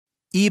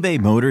eBay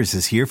Motors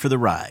is here for the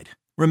ride.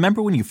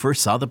 Remember when you first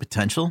saw the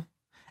potential?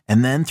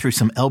 And then through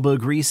some elbow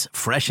grease,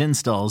 fresh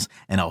installs,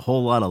 and a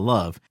whole lot of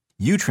love,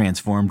 you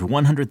transformed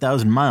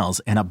 100,000 miles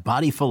and a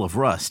body full of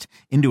rust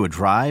into a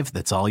drive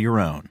that's all your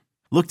own.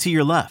 Look to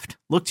your left.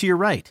 Look to your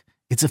right.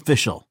 It's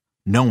official.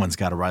 No one's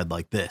got a ride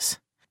like this.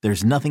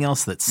 There's nothing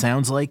else that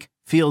sounds like,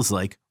 feels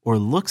like, or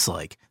looks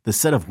like the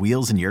set of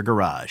wheels in your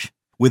garage.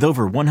 With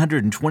over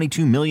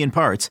 122 million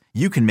parts,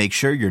 you can make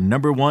sure your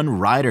number one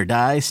ride or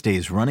die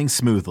stays running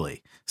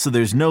smoothly. So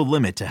there's no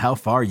limit to how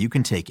far you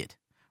can take it.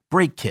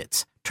 Brake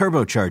kits,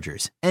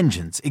 turbochargers,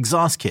 engines,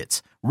 exhaust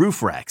kits,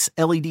 roof racks,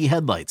 LED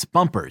headlights,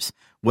 bumpers,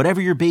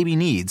 whatever your baby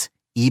needs,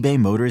 eBay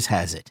Motors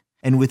has it.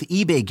 And with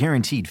eBay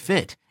Guaranteed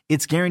Fit,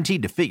 it's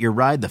guaranteed to fit your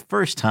ride the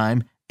first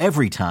time,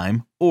 every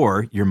time,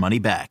 or your money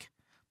back.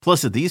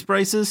 Plus at these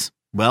prices,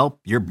 well,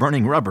 you're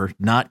burning rubber,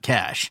 not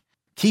cash.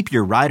 Keep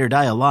your ride or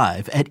die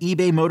alive at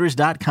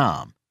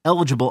ebaymotors.com.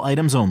 Eligible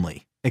items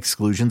only.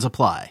 Exclusions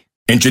apply.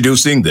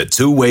 Introducing the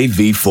two-way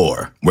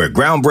V4, where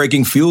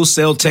groundbreaking fuel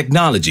cell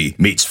technology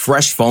meets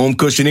fresh foam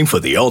cushioning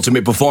for the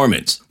ultimate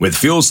performance. With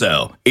fuel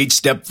cell, each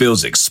step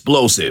feels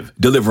explosive,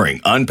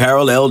 delivering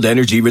unparalleled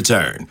energy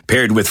return.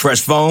 Paired with fresh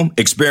foam,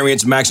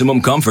 experience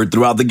maximum comfort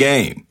throughout the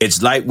game.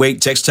 Its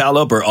lightweight textile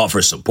upper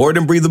offers support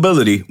and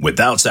breathability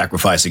without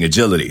sacrificing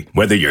agility.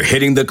 Whether you're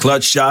hitting the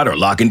clutch shot or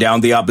locking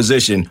down the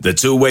opposition, the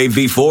two-way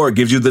V4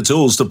 gives you the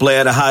tools to play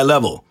at a high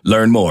level.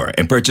 Learn more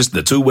and purchase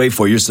the two-way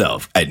for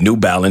yourself at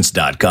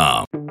newbalance.com.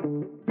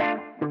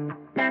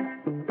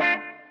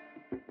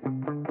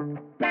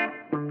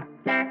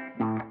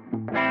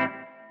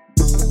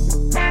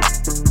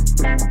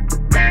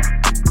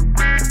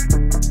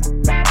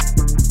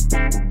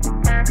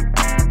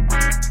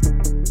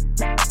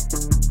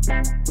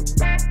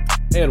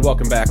 And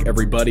welcome back,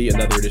 everybody.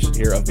 Another edition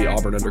here of the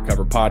Auburn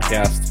Undercover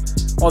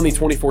Podcast on the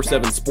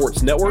 24/7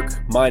 Sports Network.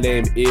 My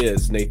name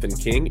is Nathan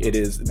King. It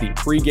is the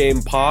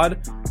Pregame Pod,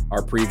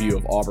 our preview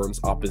of Auburn's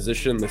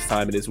opposition. This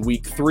time it is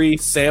Week 3.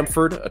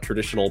 Samford, a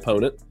traditional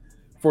opponent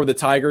for the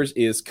Tigers,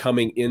 is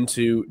coming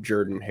into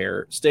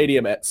Jordan-Hare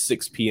Stadium at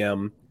 6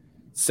 p.m.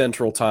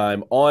 Central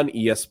Time on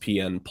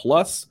ESPN+.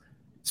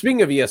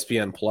 Speaking of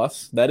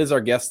ESPN+, that is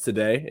our guest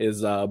today,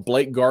 is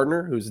Blake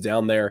Gardner, who's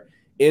down there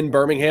in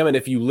Birmingham. And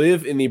if you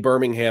live in the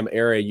Birmingham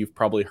area, you've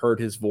probably heard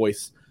his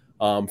voice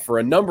for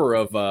a number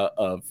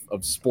of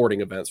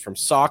sporting events, from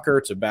soccer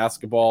to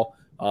basketball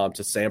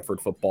to Samford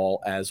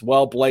football as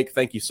well. Blake,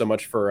 thank you so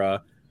much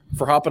for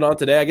hopping on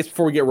today. I guess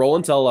before we get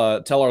rolling, tell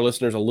our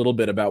listeners a little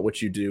bit about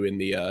what you do in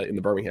the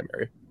Birmingham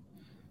area.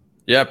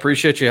 Yeah,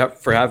 appreciate you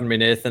for having me,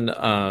 Nathan.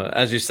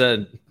 As you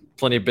said,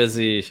 plenty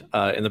busy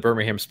in the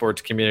Birmingham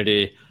sports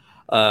community.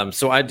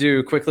 So I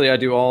do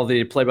all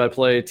the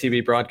play-by-play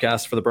TV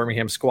broadcasts for the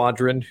Birmingham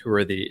Squadron, who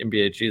are the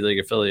NBA G League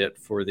affiliate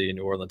for the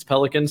New Orleans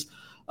Pelicans.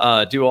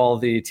 Do all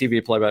the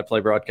TV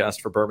play-by-play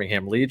broadcast for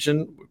Birmingham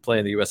Legion. We play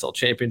in the USL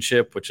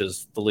Championship, which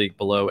is the league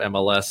below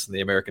MLS and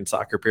the American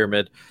Soccer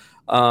Pyramid.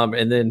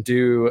 And then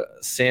do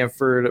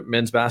Samford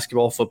men's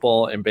basketball,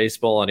 football, and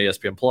baseball on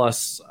ESPN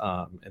Plus,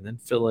 and then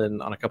fill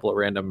in on a couple of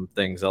random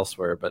things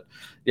elsewhere. But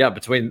yeah,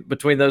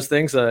 between those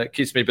things, it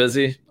keeps me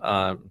busy.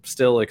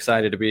 Still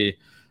excited to be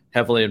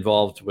heavily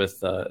involved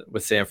with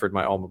Samford,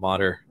 my alma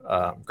mater.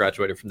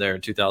 Graduated from there in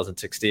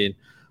 2016,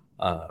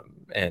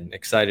 and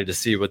excited to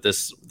see what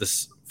this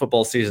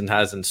football season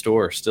has in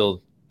store.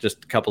 Still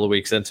just a couple of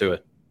weeks into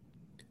it.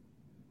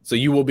 So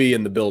you will be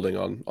in the building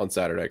on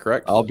Saturday,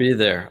 correct? I'll be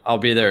there.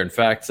 In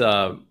fact,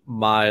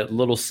 my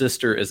little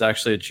sister is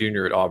actually a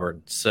junior at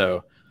Auburn,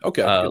 so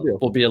okay,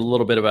 we'll be a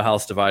little bit of a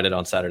house divided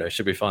on Saturday.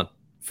 Should be fun.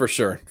 For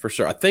sure.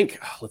 I think,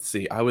 let's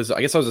see, I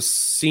guess I was a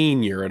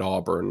senior at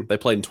Auburn. They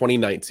played in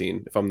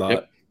 2019, if I'm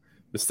not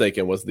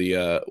mistaken, was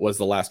the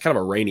last, kind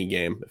of a rainy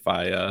game, if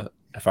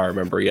I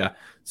remember. Yeah.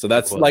 So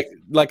that's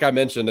like I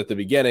mentioned at the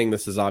beginning,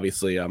 this is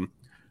obviously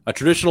a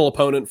traditional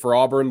opponent for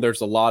Auburn.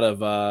 There's a lot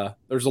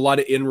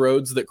of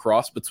inroads that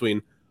cross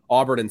between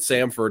Auburn and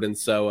Samford, and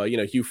so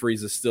Hugh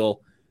Freeze is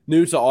still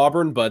new to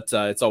Auburn, but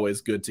it's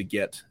always good to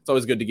get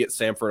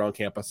Samford on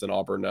campus, and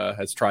Auburn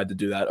has tried to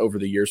do that over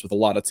the years with a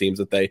lot of teams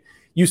that they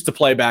used to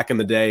play back in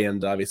the day,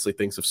 and obviously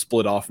things have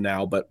split off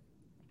now. But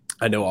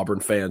I know Auburn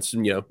fans,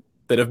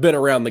 that have been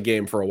around the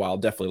game for a while,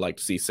 definitely like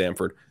to see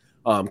Samford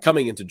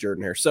coming into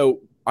Jordan-Hare.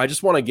 So I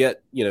just want to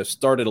get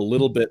started a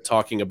little bit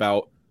talking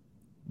about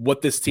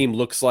what this team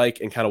looks like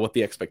and kind of what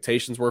the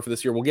expectations were for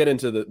this year. We'll get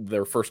into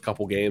their first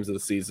couple games of the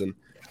season,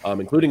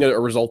 including a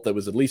result that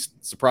was at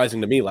least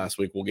surprising to me last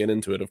week. We'll get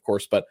into it, of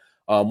course. But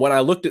when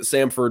I looked at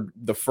Samford,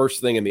 the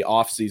first thing in the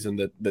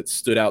offseason that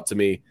stood out to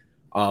me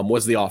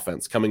was the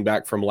offense coming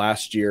back from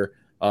last year.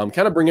 Kind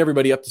of bring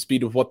everybody up to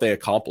speed with what they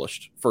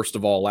accomplished. First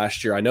of all,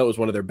 last year, I know it was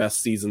one of their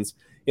best seasons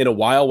in a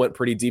while, went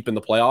pretty deep in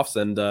the playoffs,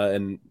 and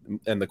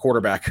the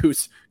quarterback,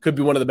 who's could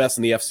be one of the best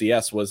in the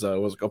FCS, was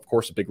of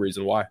course a big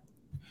reason why.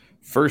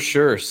 For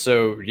sure.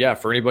 So, yeah,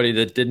 for anybody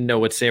that didn't know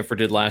what Samford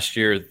did last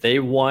year, they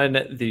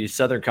won the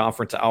Southern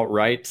Conference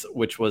outright,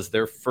 which was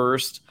their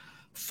first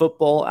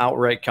football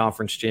outright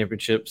conference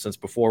championship since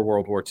before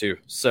World War II.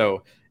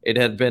 So it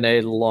had been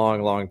a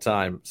long, long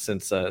time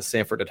since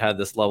Samford had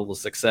this level of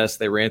success.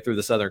 They ran through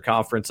the Southern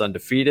Conference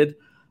undefeated,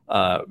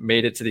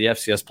 made it to the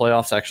FCS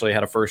playoffs, actually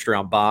had a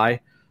first-round bye,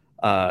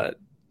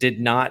 did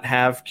not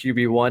have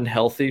QB1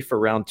 healthy for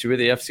round 2 of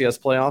the FCS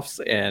playoffs,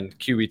 and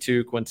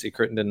QB2, Quincy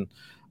Crittenden,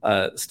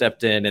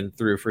 stepped in and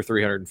threw for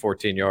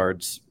 314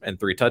 yards and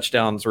 3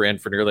 touchdowns, ran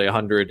for nearly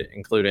 100,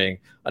 including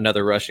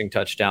another rushing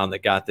touchdown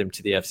that got them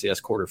to the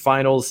FCS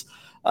quarterfinals.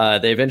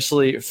 They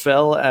eventually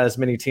fell, as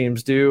many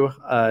teams do,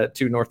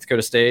 to North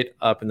Dakota State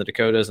up in the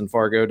Dakotas and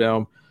Fargo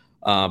Dome,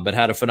 but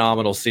had a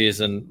phenomenal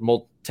season,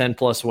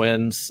 10-plus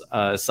wins,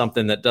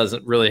 something that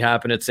doesn't really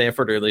happen at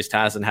Samford, or at least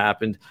hasn't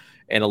happened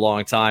in a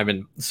long time,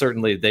 and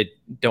certainly they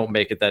don't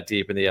make it that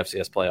deep in the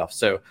FCS playoffs.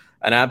 So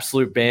an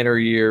absolute banner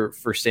year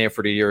for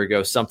Samford a year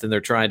ago, something they're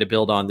trying to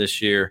build on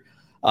this year.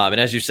 And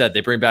as you said,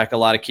 they bring back a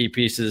lot of key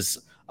pieces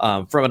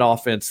from an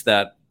offense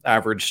that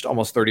averaged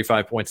almost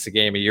 35 points a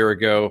game a year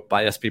ago.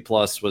 By SP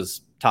Plus was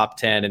top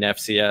 10 in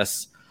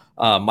FCS.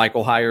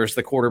 Michael Hires,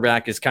 the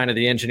quarterback, is kind of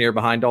the engineer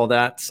behind all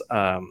that.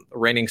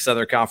 Reigning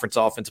Southern Conference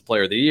Offensive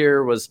Player of the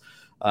Year, was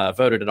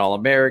voted an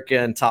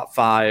All-American, top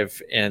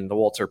 5 in the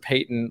Walter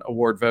Payton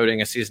Award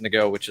voting a season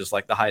ago, which is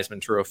like the Heisman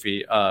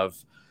Trophy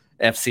of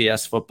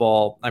FCS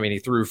football. I mean, he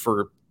threw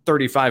for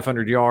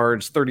 3,500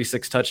 yards,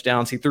 36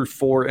 touchdowns. He threw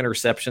 4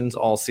 interceptions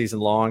all season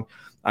long.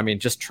 I mean,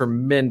 just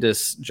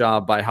tremendous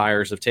job by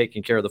Hires of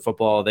taking care of the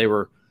football. They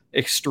were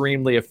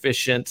extremely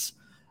efficient.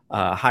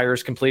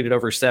 Hires completed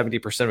over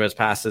 70% of his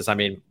passes. I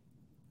mean,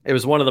 it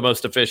was one of the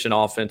most efficient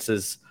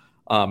offenses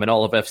in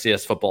all of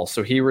FCS football.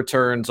 So he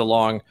returns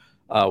along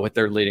with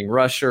their leading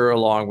rusher,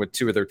 along with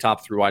 2 of their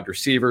top 3 wide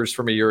receivers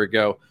from a year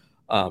ago.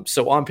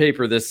 So on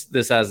paper, this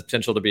has the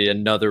potential to be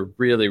another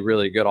really,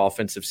 really good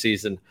offensive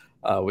season,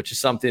 which is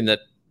something that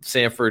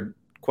Samford,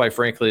 quite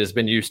frankly, has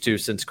been used to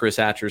since Chris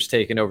Hatcher's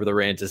taken over the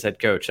reins as head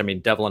coach. I mean,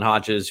 Devlin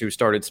Hodges, who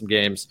started some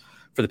games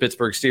for the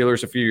Pittsburgh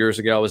Steelers a few years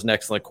ago, was an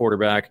excellent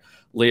quarterback.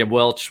 Liam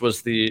Welch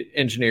was the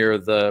engineer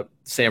of the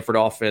Samford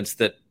offense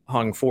that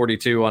hung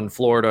 42 on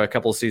Florida a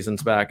couple of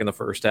seasons back in the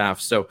first half.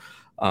 So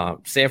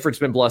Samford's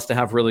been blessed to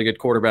have really good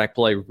quarterback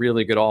play,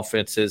 really good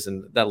offenses,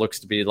 and that looks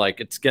to be like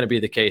it's going to be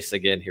the case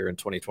again here in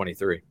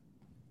 2023.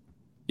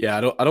 Yeah,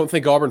 I don't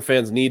think Auburn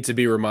fans need to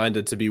be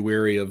reminded to be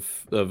wary of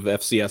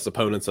FCS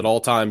opponents at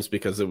all times,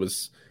 because it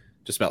was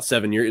just about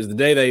 7 years. The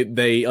day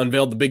they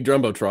unveiled the big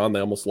Jumbotron, they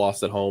almost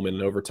lost at home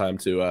in overtime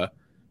to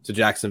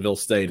Jacksonville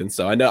State. And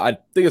so I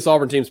think this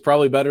Auburn team's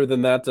probably better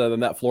than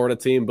that Florida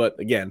team. But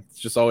again, it's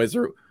just always,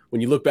 when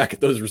you look back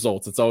at those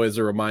results, it's always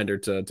a reminder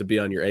to be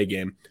on your A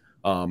game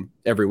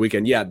every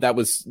weekend. Yeah, that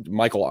was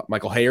Michael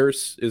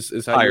Hires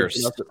is how Hires.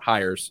 You pronounce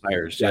it?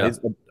 Hires. Yeah. He's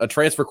a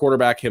transfer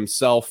quarterback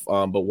himself,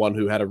 but one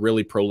who had a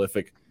really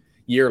prolific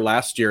year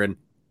last year. And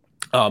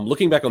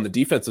looking back on the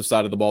defensive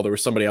side of the ball, there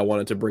was somebody I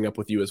wanted to bring up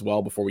with you as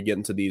well before we get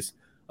into these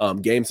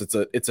games.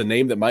 It's a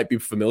name that might be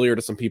familiar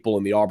to some people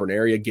in the Auburn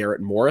area,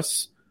 Garrett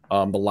Morris,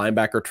 the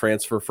linebacker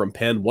transfer from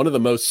Penn, one of the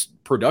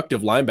most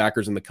productive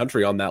linebackers in the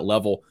country on that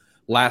level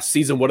last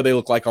season. What do they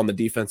look like on the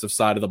defensive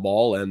side of the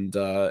ball, and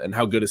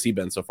how good has he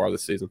been so far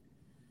this season?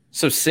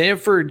 So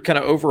Samford kind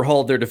of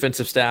overhauled their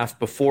defensive staff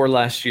before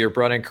last year,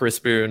 brought in Chris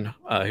Boone,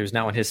 who's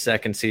now in his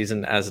second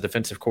season as a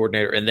defensive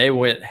coordinator, and they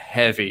went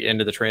heavy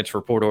into the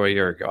transfer portal a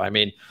year ago. I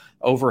mean,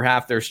 over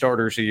half their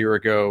starters a year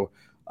ago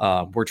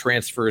were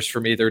transfers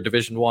from either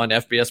Division I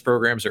FBS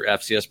programs or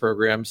FCS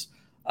programs.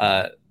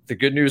 The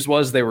good news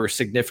was they were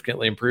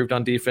significantly improved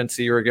on defense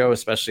a year ago,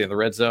 especially in the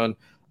red zone.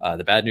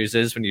 The bad news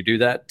is when you do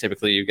that,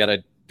 typically you got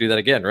to do that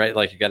again, right?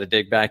 Like you got to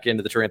dig back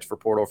into the transfer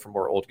portal for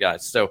more old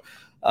guys. So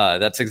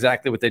that's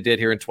exactly what they did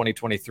here in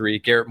 2023.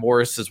 Garrett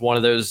Morris is one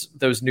of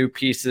those new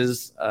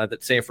pieces that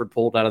Samford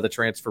pulled out of the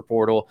transfer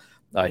portal.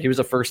 He was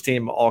a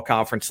first-team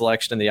all-conference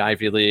selection in the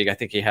Ivy League. I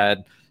think he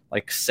had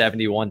like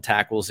 71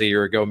 tackles a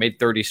year ago, made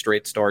 30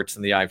 straight starts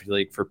in the Ivy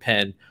League for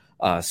Penn.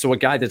 So a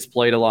guy that's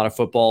played a lot of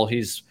football.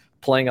 He's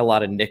playing a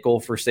lot of nickel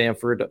for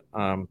Samford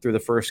through the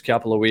first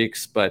couple of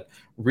weeks, but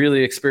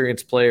really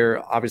experienced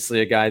player,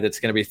 obviously a guy that's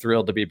going to be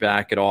thrilled to be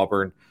back at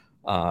Auburn,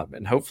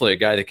 and hopefully a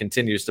guy that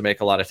continues to make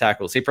a lot of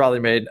tackles. He probably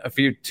made a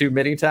few too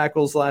many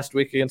tackles last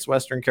week against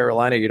Western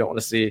Carolina. You don't want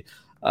to see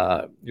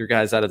your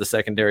guys out of the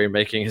secondary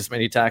making as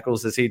many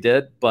tackles as he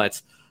did,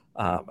 but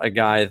a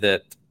guy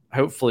that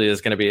hopefully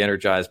is going to be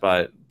energized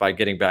by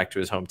getting back to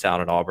his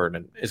hometown in Auburn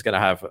and is going to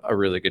have a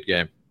really good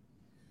game.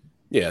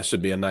 Yeah, it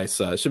should be a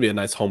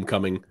nice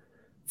homecoming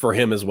for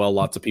him as well.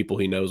 Lots of people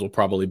he knows will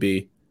probably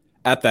be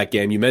at that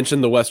game. You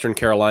mentioned the Western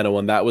Carolina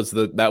one. That was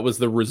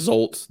the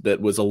result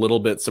that was a little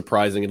bit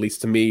surprising, at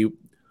least to me,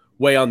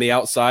 way on the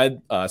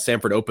outside.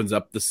 Samford opens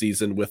up the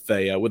season with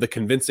a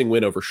convincing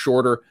win over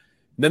Shorter.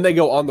 And then they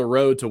go on the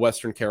road to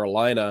Western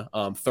Carolina.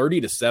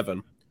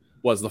 30-7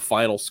 was the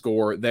final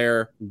score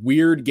there.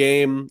 Weird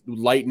game,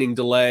 lightning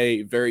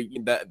delay.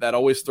 That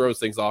always throws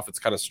things off. It's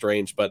kind of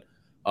strange, but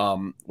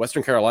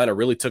Western Carolina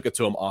really took it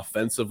to them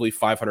offensively.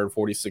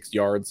 546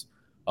 yards.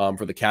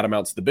 For the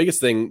Catamounts. The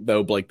biggest thing,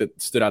 though, Blake, that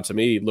stood out to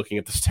me looking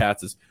at the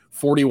stats is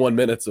 41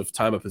 minutes of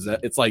time of possession.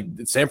 It's like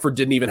Samford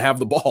didn't even have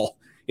the ball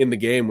in the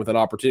game with an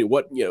opportunity.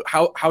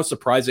 How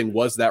surprising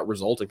was that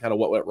result, and kind of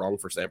what went wrong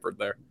for Samford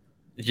there?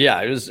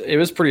 Yeah, it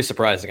was pretty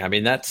surprising. I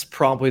mean, that's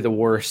probably the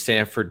worst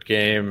Samford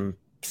game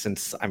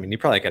since, I mean, you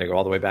probably got to go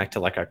all the way back to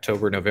like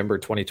October, November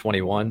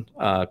 2021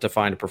 to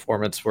find a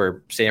performance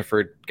where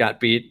Samford got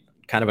beat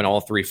kind of in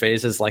all three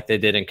phases like they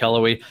did in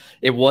Cullowhee.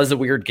 It was a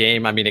weird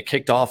game. I mean, it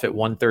kicked off at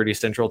 1:30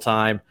 Central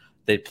Time.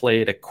 They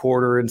played a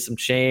quarter and some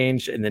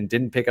change and then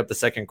didn't pick up the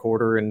second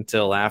quarter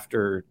until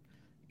after,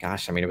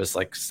 it was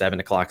like 7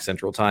 o'clock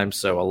Central Time.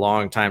 So a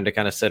long time to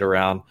kind of sit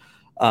around.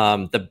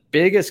 The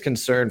biggest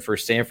concern for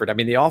Samford, I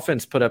mean, the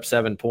offense put up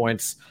 7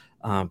 points,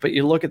 but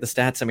you look at the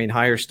stats. I mean,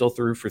 Hire still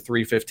threw for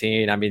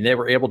 315. I mean, they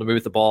were able to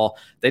move the ball.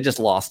 They just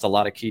lost a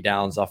lot of key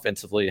downs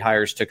offensively.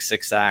 Hires took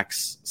 6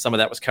 sacks. Some of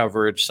that was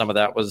coverage. Some of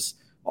that was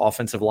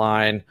offensive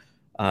line.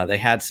 They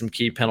had some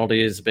key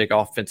penalties, a big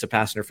offensive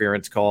pass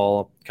interference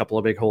call, a couple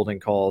of big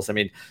holding calls. I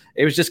mean,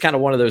 it was just kind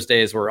of one of those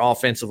days where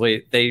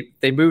offensively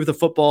they moved the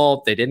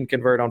football. They didn't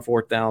convert on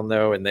fourth down,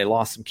 though, and they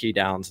lost some key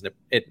downs, and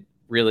it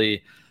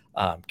really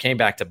came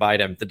back to bite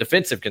them. The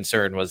defensive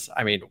concern was,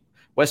 I mean,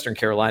 Western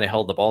Carolina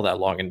held the ball that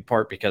long in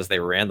part because they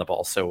ran the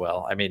ball so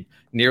well. I mean,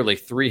 nearly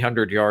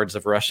 300 yards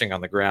of rushing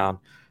on the ground.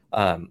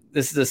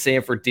 This is a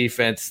Samford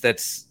defense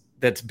that's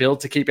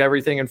built to keep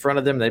everything in front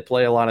of them. They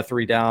play a lot of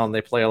 3 down.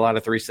 They play a lot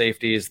of 3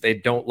 safeties. They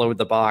don't load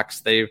the box.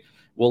 They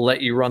will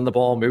let you run the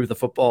ball, move the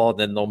football,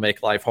 then they'll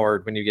make life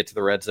hard when you get to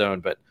the red zone.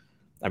 But,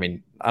 I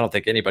mean, I don't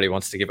think anybody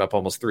wants to give up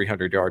almost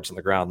 300 yards on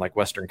the ground like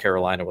Western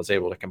Carolina was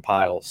able to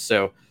compile.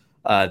 So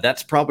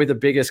that's probably the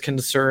biggest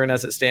concern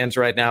as it stands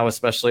right now,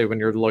 especially when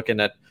you're looking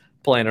at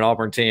playing an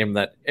Auburn team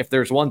that if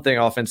there's one thing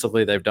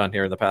offensively they've done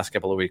here in the past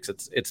couple of weeks,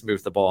 it's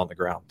moved the ball on the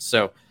ground.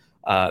 So,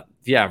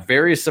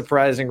 very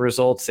surprising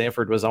results.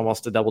 Samford was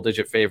almost a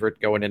double-digit favorite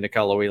going into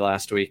Cullowhee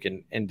last week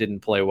and didn't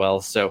play well.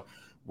 So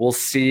we'll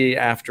see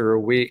after a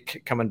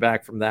week coming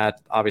back from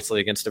that, obviously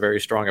against a very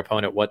strong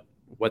opponent, what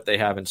they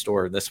have in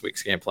store in this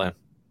week's game plan.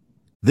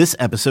 This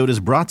episode is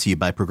brought to you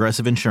by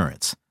Progressive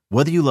Insurance.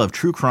 Whether you love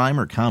true crime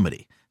or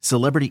comedy,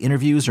 celebrity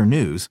interviews or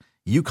news,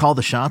 you call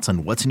the shots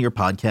on what's in your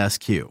podcast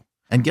queue.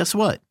 And guess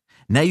what?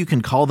 Now you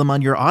can call them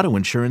on your auto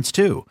insurance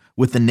too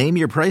with the Name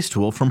Your Price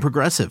tool from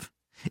Progressive.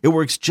 It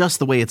works just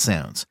the way it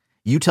sounds.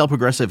 You tell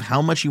Progressive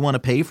how much you want to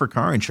pay for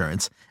car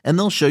insurance, and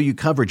they'll show you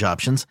coverage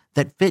options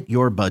that fit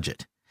your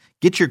budget.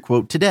 Get your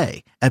quote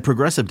today at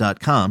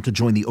Progressive.com to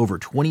join the over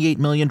 28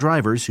 million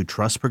drivers who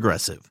trust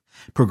Progressive.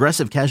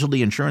 Progressive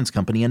Casualty Insurance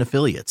Company and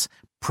Affiliates.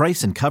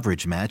 Price and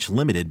coverage match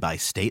limited by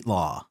state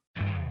law.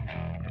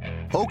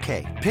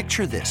 Okay,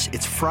 picture this.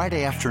 It's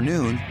Friday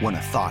afternoon when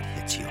a thought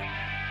hits you.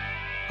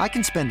 I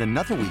can spend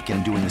another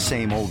weekend doing the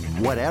same old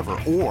whatever,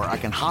 or I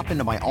can hop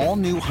into my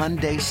all-new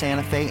Hyundai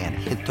Santa Fe and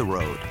hit the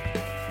road.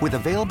 With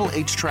available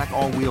H-Track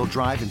all-wheel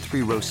drive and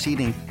 3-row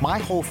seating, my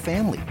whole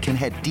family can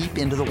head deep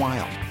into the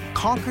wild.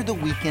 Conquer the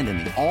weekend in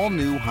the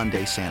all-new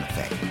Hyundai Santa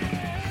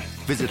Fe.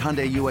 Visit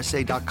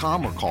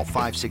HyundaiUSA.com or call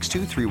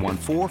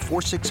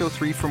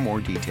 562-314-4603 for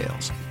more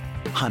details.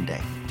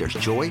 Hyundai, there's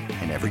joy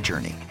in every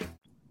journey.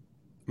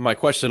 My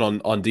question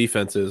on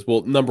defense is,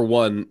 well, number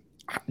one,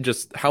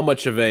 just how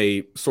much of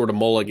a sort of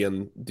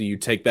mulligan do you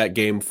take that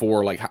game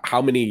for? Like,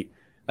 how many,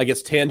 I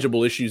guess,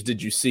 tangible issues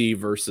did you see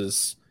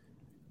versus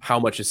how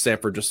much is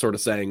Samford just sort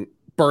of saying,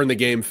 burn the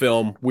game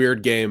film,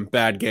 weird game,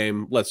 bad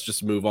game, let's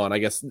just move on? I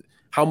guess,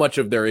 how much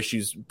of their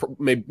issues,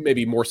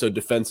 maybe more so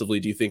defensively,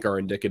 do you think are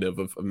indicative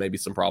of maybe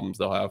some problems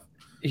they'll have?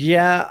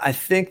 Yeah, I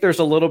think there's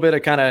a little bit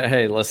of kind of,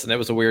 hey, listen, it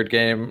was a weird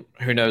game.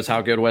 Who knows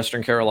how good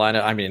Western Carolina,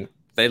 I mean,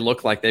 they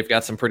look like they've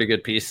got some pretty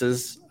good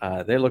pieces.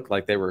 They look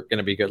like they were going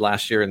to be good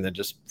last year and then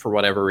just for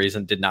whatever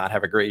reason did not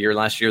have a great year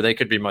last year. They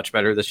could be much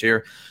better this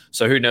year.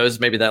 So who knows,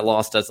 maybe that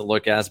loss doesn't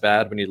look as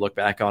bad when you look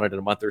back on it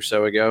a month or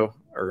so ago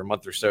or a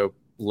month or so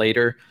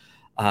later.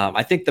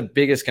 I think the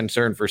biggest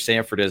concern for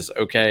Samford is,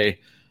 okay,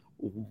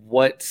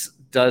 what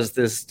does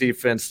this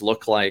defense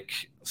look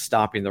like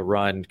stopping the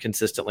run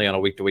consistently on a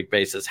week-to-week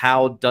basis?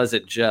 How does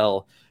it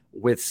gel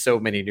with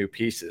so many new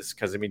pieces?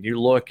 Because, I mean, you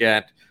look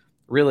at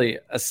really,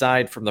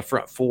 aside from the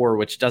front four,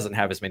 which doesn't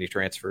have as many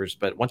transfers,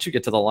 but once you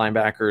get to the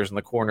linebackers and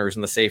the corners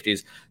and the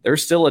safeties,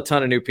 there's still a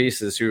ton of new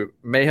pieces who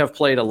may have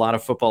played a lot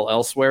of football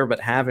elsewhere,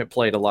 but haven't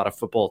played a lot of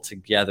football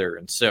together.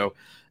 And so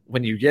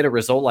when you get a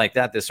result like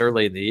that this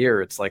early in the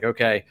year, it's like,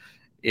 okay,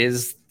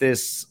 is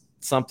this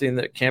something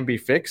that can be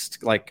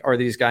fixed? Like, are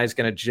these guys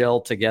going to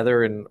gel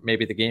together and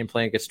maybe the game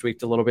plan gets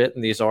tweaked a little bit?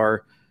 And these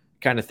are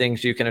kind of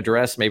things you can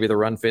address. Maybe the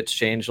run fits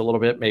change a little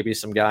bit. Maybe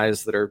some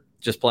guys that are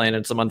just playing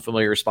in some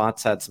unfamiliar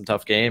spots had some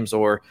tough games,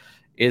 or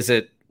is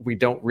it we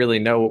don't really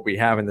know what we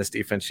have in this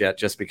defense yet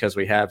just because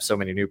we have so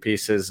many new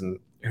pieces and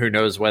who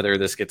knows whether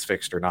this gets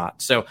fixed or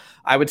not. So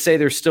I would say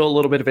there's still a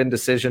little bit of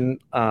indecision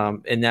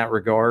in that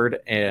regard.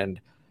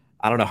 And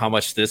I don't know how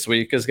much this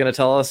week is going to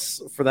tell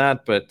us for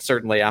that, but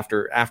certainly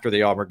after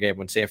the Auburn game,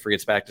 when Samford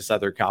gets back to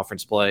Southern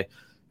Conference play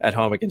at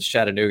home against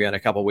Chattanooga in a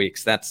couple of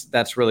weeks,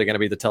 that's really going to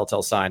be the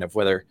telltale sign of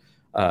whether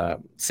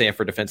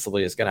Samford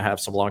defensively is going to have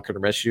some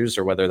long-term issues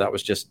or whether that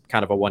was just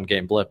kind of a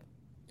one-game blip.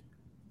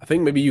 I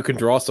think maybe you can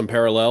draw some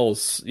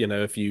parallels,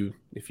 if you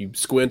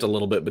squint a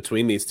little bit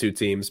between these two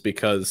teams,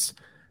 because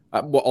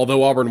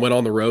although Auburn went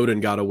on the road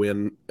and got a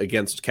win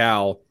against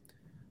Cal,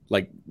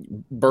 like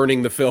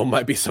burning the film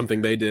might be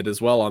something they did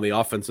as well on the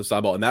offensive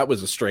side ball, and that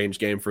was a strange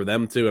game for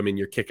them too. I mean,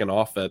 you're kicking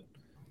off at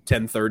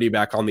 10:30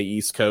 back on the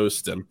East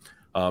Coast, and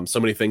so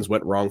many things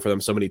went wrong for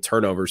them, so many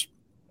turnovers,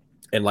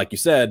 and like you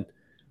said,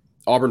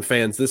 Auburn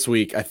fans this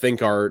week, I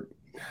think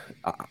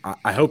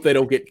I hope they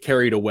don't get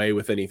carried away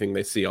with anything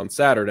they see on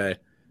Saturday.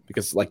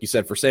 Because like you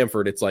said, for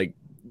Samford, it's like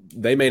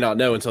they may not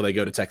know until they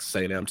go to Texas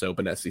A&M to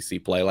open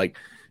SEC play. Like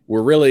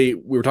we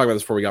were talking about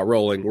this before we got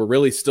rolling. We're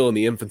really still in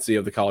the infancy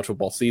of the college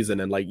football season.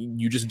 And like,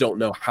 you just don't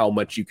know how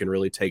much you can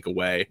really take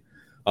away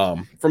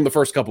from the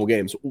first couple of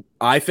games.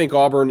 I think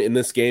Auburn in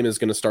this game is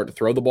going to start to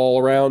throw the ball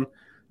around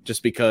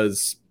just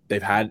because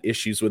they've had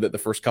issues with it the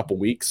first couple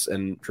weeks.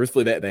 And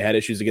truthfully, they had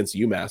issues against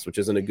UMass, which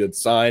isn't a good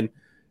sign.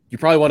 You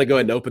probably want to go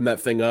ahead and open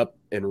that thing up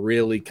and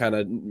really kind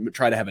of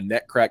try to have a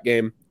net crack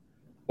game.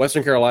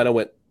 Western Carolina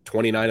went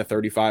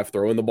 29-35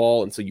 throwing the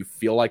ball, and so you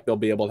feel like they'll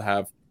be able to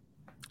have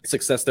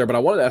success there. But I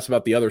wanted to ask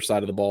about the other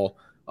side of the ball.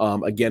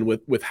 Again,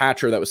 with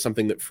Hatcher, that was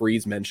something that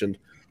Freeze mentioned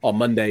on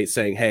Monday,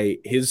 saying, hey,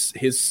 his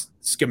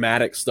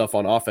schematic stuff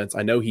on offense,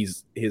 I know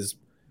his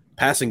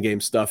passing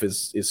game stuff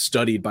is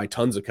studied by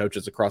tons of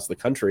coaches across the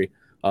country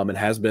and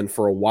has been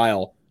for a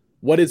while.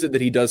 What is it that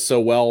he does so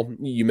well?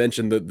 You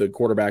mentioned the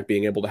quarterback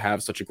being able to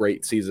have such a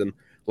great season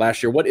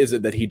last year. What is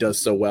it that he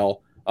does so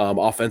well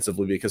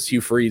offensively? Because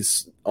Hugh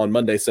Freeze on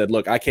Monday said,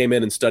 look, I came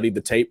in and studied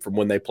the tape from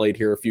when they played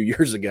here a few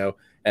years ago,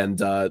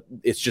 and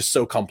it's just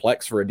so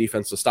complex for a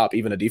defense to stop,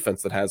 even a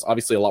defense that has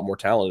obviously a lot more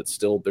talent.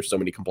 There's so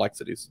many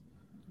complexities.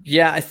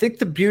 Yeah, I think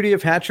the beauty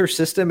of Hatcher's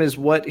system is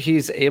what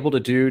he's able to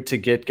do to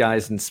get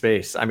guys in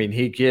space. I mean,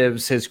 he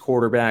gives his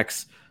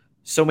quarterbacks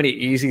so many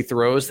easy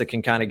throws that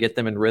can kind of get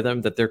them in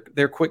rhythm, that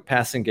their quick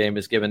passing game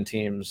has given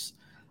teams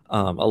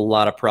a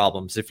lot of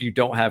problems. If you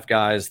don't have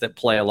guys that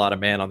play a lot of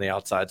man on the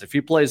outsides, if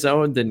you play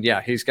zone, then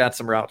yeah, he's got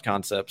some route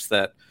concepts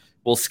that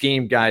will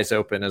scheme guys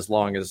open as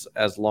long as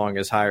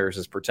Hires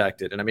is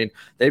protected. And I mean,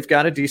 they've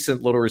got a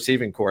decent little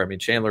receiving core. I mean,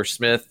 Chandler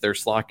Smith, their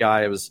slot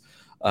guy, was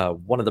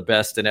one of the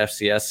best in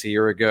FCS a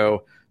year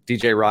ago.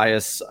 DJ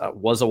Rias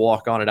was a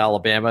walk-on at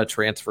Alabama,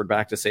 transferred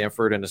back to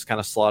Samford, and is kind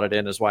of slotted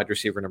in as wide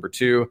receiver number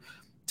 2.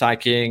 Ty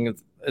King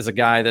is a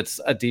guy that's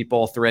a deep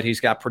ball threat.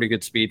 He's got pretty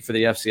good speed for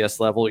the FCS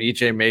level.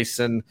 EJ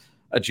Mason,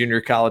 a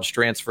junior college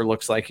transfer,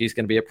 looks like he's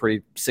going to be a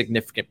pretty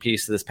significant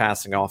piece of this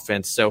passing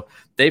offense. So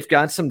they've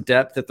got some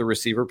depth at the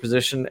receiver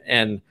position,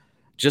 and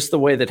just the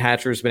way that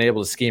Hatcher's been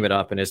able to scheme it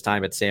up in his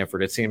time at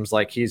Samford, it seems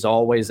like he's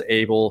always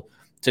able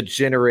to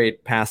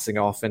generate passing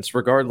offense,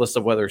 regardless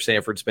of whether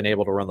Samford's been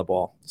able to run the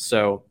ball.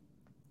 So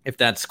if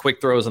that's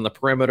quick throws on the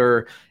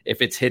perimeter,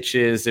 if it's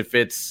hitches, if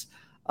it's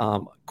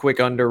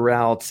quick under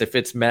routes, if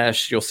it's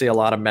mesh, you'll see a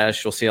lot of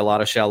mesh, you'll see a lot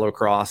of shallow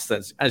cross,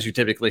 that's as you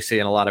typically see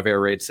in a lot of air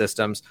raid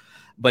systems.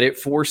 But it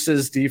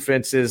forces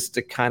defenses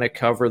to kind of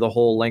cover the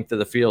whole length of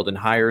the field, and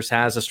Hires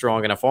has a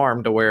strong enough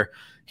arm to where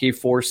he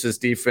forces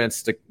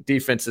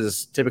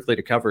defenses typically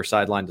to cover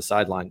sideline to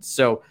sideline.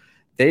 So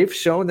they've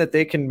shown that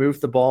they can move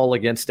the ball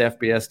against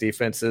FBS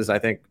defenses. I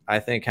think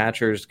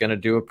Hatcher's going to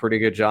do a pretty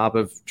good job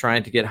of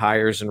trying to get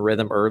Hires in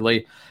rhythm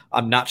early.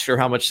 I'm not sure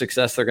how much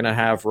success they're going to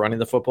have running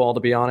the football, to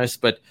be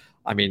honest, but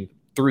I mean,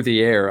 through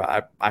the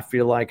air, I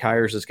feel like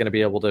Hires is going to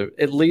be able to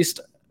at least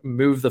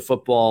move the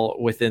football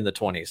within the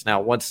 20s.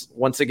 Now, once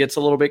it gets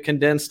a little bit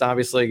condensed,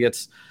 obviously it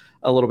gets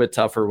a little bit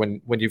tougher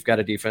when you've got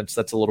a defense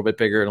that's a little bit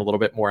bigger and a little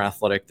bit more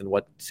athletic than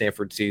what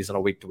Samford sees on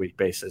a week-to-week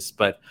basis.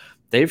 But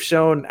they've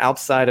shown,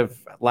 outside of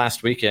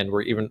last weekend,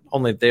 where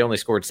they only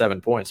scored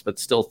 7 points, but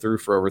still threw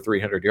for over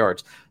 300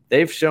 yards.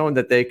 They've shown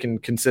that they can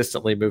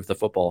consistently move the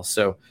football.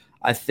 So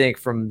I think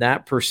from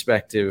that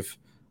perspective,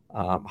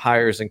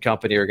 Hires and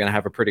company are going to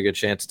have a pretty good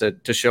chance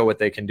to show what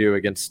they can do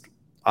against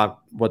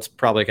what's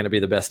probably going to be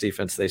the best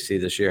defense they see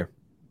this year.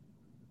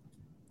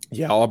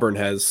 Yeah, Auburn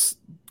has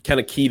kind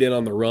of keyed in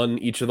on the run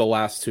each of the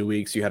last 2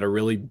 weeks. You had a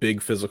really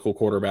big physical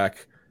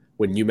quarterback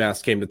when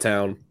UMass came to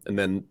town, and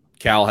then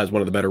Cal has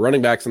one of the better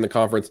running backs in the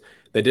conference.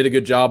 They did a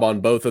good job on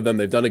both of them.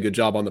 They've done a good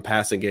job on the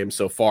passing game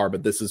so far,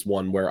 but this is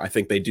one where I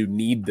think they do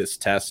need this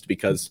test,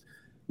 because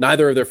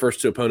neither of their first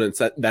two opponents,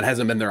 that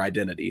hasn't been their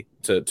identity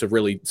to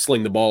really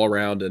sling the ball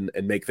around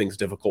and make things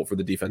difficult for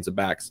the defensive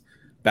backs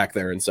back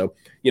there. And so,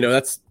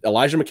 that's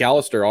Elijah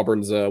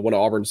McAllister, one of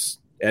Auburn's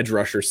edge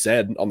rushers,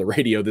 said on the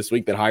radio this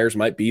week that Hires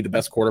might be the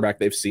best quarterback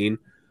they've seen.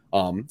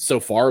 So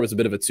far, it was a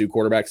bit of a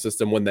 2-quarterback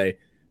system when they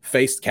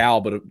faced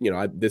Cal, but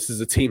this is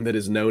a team that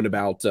is known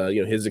about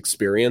his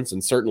experience,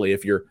 and certainly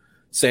if you're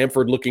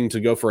Samford looking to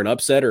go for an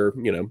upset, or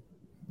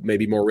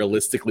maybe more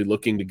realistically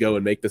looking to go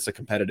and make this a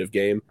competitive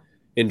game,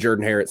 in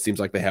Jordan Hare, it seems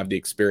like they have the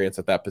experience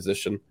at that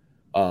position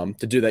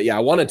to do that. Yeah,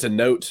 I wanted to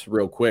note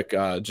real quick,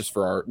 just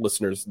for our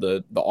listeners,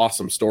 the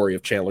awesome story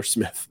of Chandler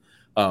Smith,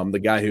 the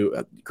guy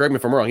who, correct me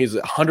if I'm wrong, he's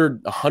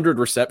 100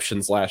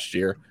 receptions last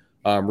year,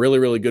 really,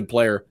 really good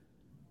player.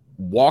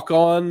 Walk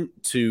on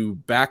to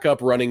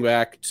backup running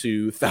back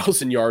to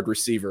 1,000-yard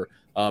receiver.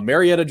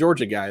 Marietta,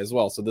 Georgia guy as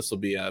well. So this will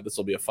be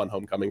a fun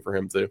homecoming for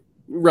him too.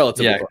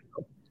 Relatively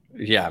fun.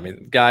 Yeah, I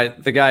mean,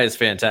 the guy is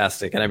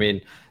fantastic. And I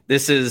mean,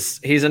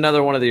 he's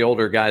another one of the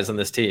older guys on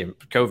this team,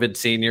 COVID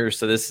senior.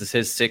 So this is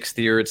his 6th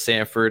year at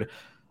Samford.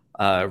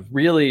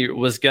 Really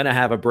was going to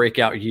have a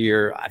breakout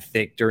year, I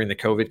think, during the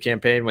COVID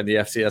campaign when the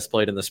FCS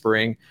played in the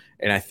spring.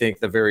 And I think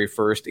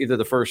either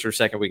the first or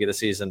second week of the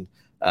season,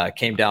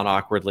 came down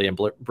awkwardly and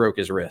broke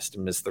his wrist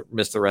and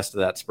missed the rest of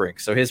that spring.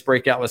 So his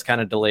breakout was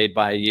kind of delayed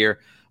by a year.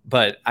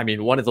 But I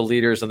mean, one of the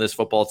leaders on this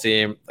football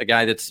team, a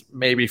guy that's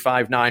maybe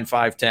 5'9",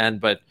 5'10",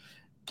 but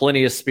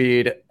plenty of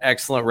speed,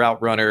 excellent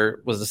route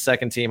runner, was a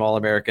second-team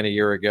All-American a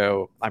year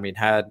ago. I mean,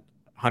 had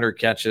 100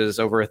 catches,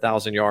 over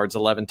 1,000 yards,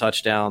 11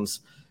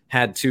 touchdowns,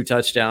 had 2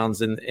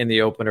 touchdowns in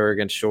the opener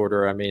against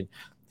Shorter. I mean,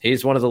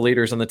 he's one of the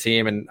leaders on the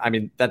team. And I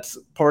mean, that's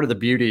part of the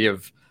beauty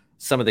of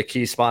some of the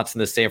key spots in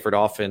the Samford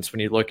offense. When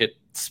you look at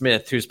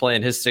Smith, who's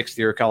playing his 6th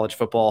year of college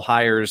football,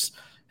 Hires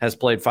has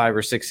played 5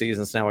 or 6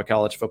 seasons now at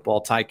college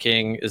football. Ty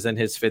King is in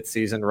his 5th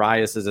season.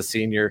 Rias is a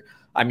senior.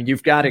 I mean,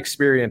 you've got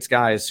experienced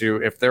guys who,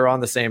 if they're on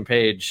the same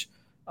page,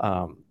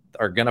 are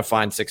going to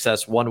find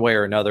success one way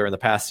or another in the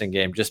passing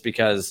game, just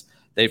because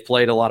they've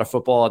played a lot of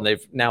football and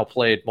they've now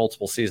played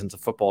multiple seasons of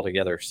football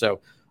together.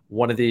 So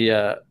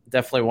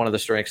definitely one of the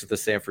strengths of the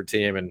Samford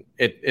team. And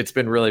it's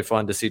been really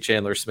fun to see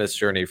Chandler Smith's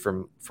journey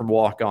from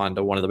walk on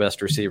to one of the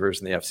best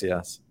receivers in the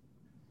FCS.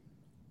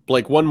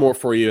 Blake, one more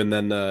for you, and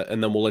then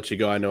we'll let you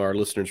go. I know our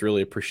listeners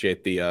really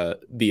appreciate the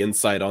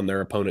insight on their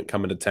opponent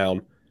coming to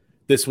town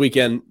this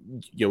weekend.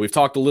 You know, we've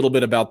talked a little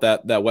bit about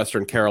that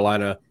Western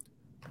Carolina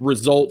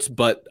result,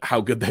 but how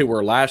good they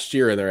were last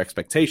year and their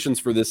expectations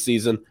for this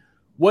season.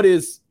 What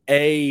is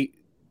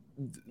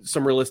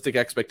some realistic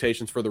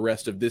expectations for the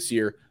rest of this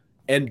year,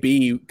 and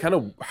B, kind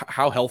of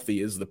how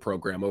healthy is the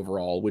program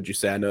overall, would you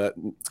say? I know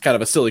it's kind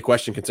of a silly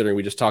question considering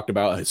we just talked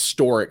about a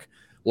historic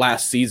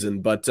last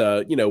season, but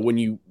you know, when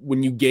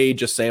you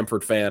gauge a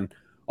Samford fan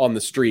on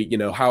the street, you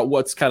know,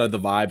 what's kind of the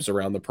vibes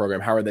around the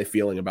program? How are they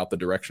feeling about the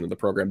direction of the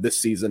program this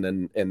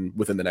season and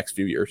within the next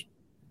few years?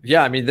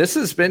 Yeah, I mean, this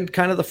has been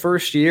kind of the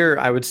first year,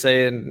 I would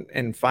say,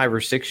 in 5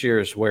 or 6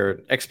 years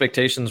where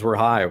expectations were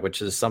high,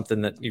 which is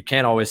something that you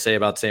can't always say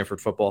about Samford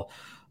football.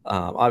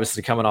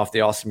 Obviously, coming off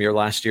the awesome year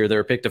last year, they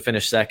were picked to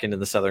finish 2nd in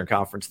the Southern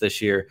Conference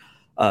this year.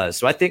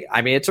 So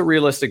I mean, it's a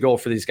realistic goal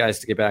for these guys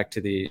to get back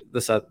to the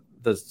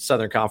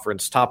Southern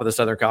Conference, top of the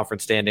Southern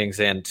Conference standings,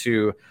 and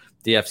to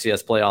the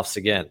FCS playoffs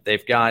again.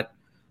 They've got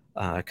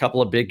a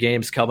couple of big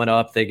games coming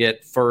up. They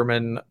get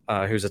Furman,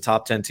 who's a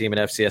top 10 team in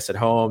FCS at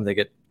home. They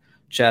get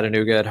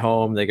Chattanooga at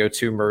home. They go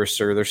to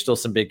Mercer. There's still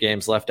some big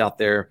games left out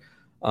there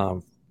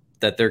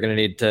that they're going to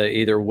need to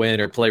either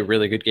win or play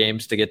really good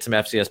games to get some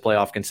FCS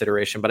playoff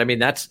consideration. But I mean,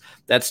 that's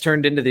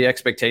turned into the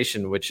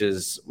expectation, which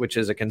is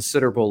a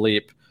considerable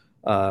leap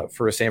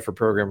for a Samford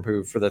program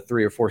who, for the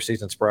 3 or 4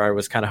 seasons prior,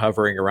 was kind of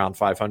hovering around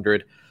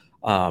 500.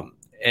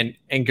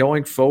 And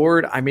going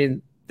forward, I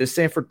mean, the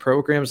Samford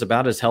program is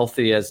about as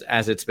healthy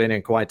as it's been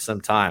in quite some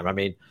time. I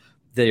mean,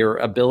 their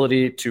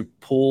ability to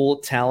pull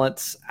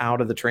talents out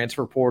of the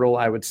transfer portal,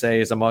 I would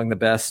say, is among the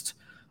best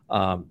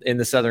in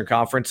the Southern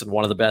Conference and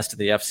one of the best in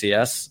the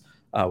FCS,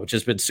 which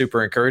has been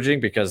super encouraging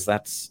because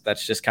that's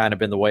just kind of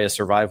been the way of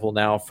survival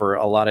now for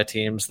a lot of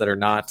teams that are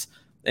not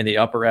in the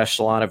upper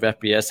echelon of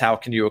FBS. How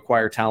can you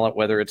acquire talent,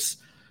 whether it's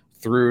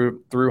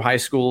through high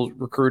school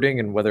recruiting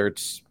and whether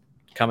it's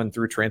coming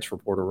through transfer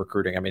portal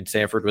recruiting? I mean,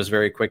 Samford was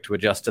very quick to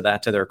adjust to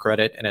that, to their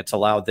credit, and it's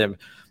allowed them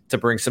to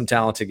bring some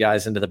talented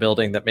guys into the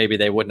building that maybe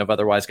they wouldn't have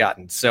otherwise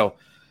gotten. So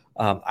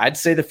I'd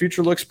say the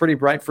future looks pretty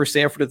bright for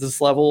Samford at this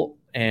level,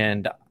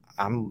 and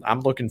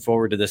I'm looking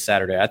forward to this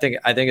Saturday. I think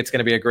it's going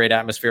to be a great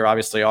atmosphere.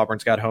 Obviously,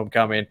 Auburn's got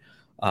homecoming,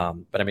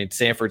 but I mean,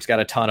 Samford's got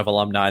a ton of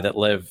alumni that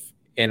live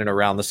in and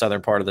around the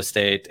southern part of the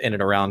state, in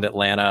and around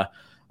Atlanta.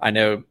 I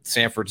know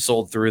Samford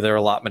sold through their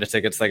allotment of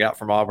tickets they got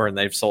from Auburn.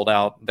 They've sold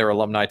out their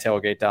alumni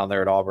tailgate down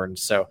there at Auburn.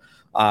 So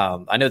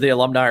I know the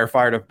alumni are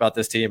fired up about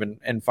this team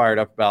and fired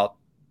up about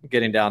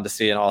getting down to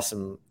see an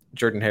awesome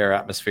Jordan-Hare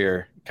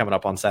atmosphere coming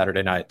up on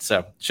Saturday night.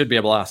 So should be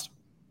a blast.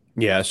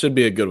 Yeah, it should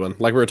be a good one.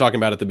 Like we were talking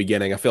about at the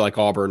beginning, I feel like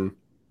Auburn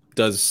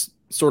does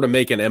sort of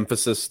make an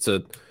emphasis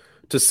to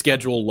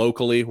schedule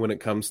locally when it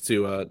comes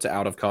to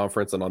out of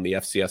conference, and on the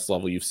FCS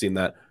level, you've seen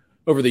that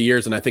over the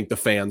years. And I think the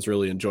fans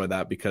really enjoy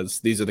that because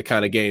these are the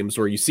kind of games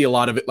where you see a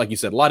lot of it, like you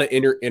said, a lot of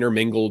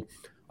intermingled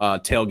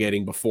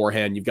tailgating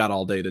beforehand. You've got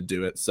all day to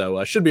do it.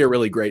 So should be a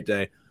really great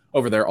day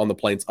over there on the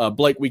Plains.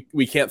 Blake,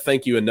 we can't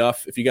thank you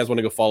enough. If you guys want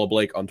to go follow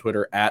Blake on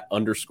Twitter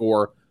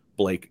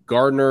 @_Blake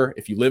Gardner.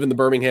 If you live in the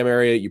Birmingham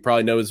area, you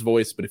probably know his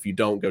voice, but if you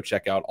don't, go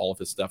check out all of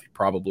his stuff. He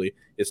probably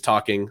is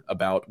talking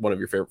about one of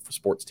your favorite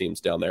sports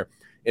teams down there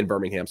in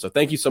Birmingham. So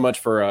thank you so much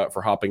for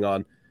hopping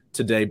on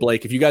today,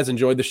 Blake. If you guys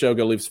enjoyed the show,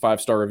 go leave us a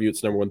 5-star review.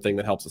 It's the number one thing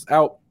that helps us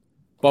out.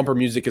 Bumper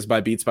music is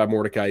by Beats by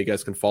Mordecai. You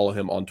guys can follow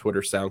him on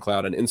Twitter,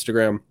 SoundCloud, and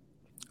Instagram.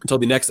 Until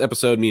the next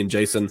episode, me and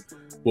Jason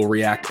will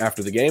react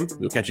after the game.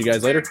 We'll catch you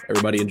guys later.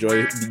 Everybody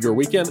enjoy your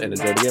weekend and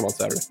enjoy the game on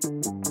Saturday.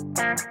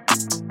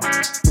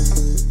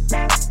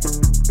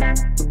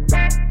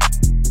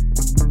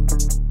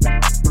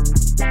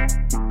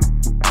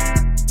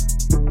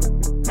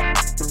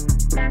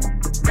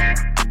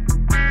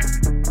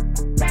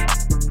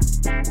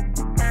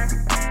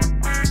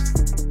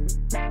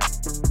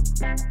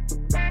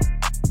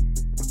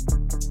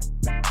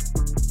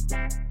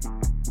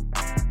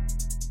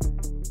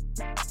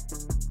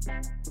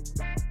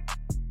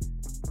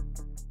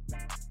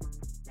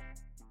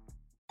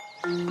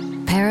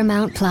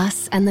 Paramount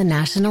Plus and the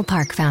National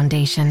Park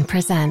Foundation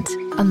present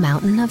A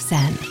Mountain of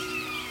Zen.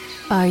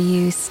 Are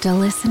you still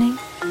listening?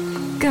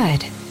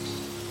 Good.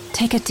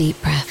 Take a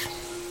deep breath.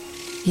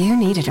 You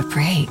needed a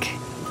break.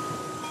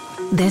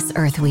 This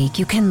Earth Week,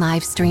 you can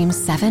live stream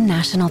 7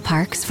 national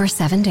parks for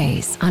 7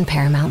 days on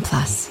Paramount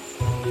Plus.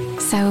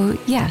 So,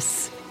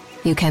 yes,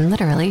 you can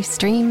literally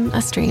stream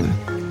a stream.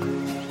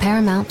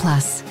 Paramount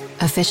Plus,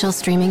 official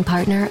streaming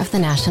partner of the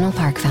National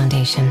Park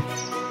Foundation.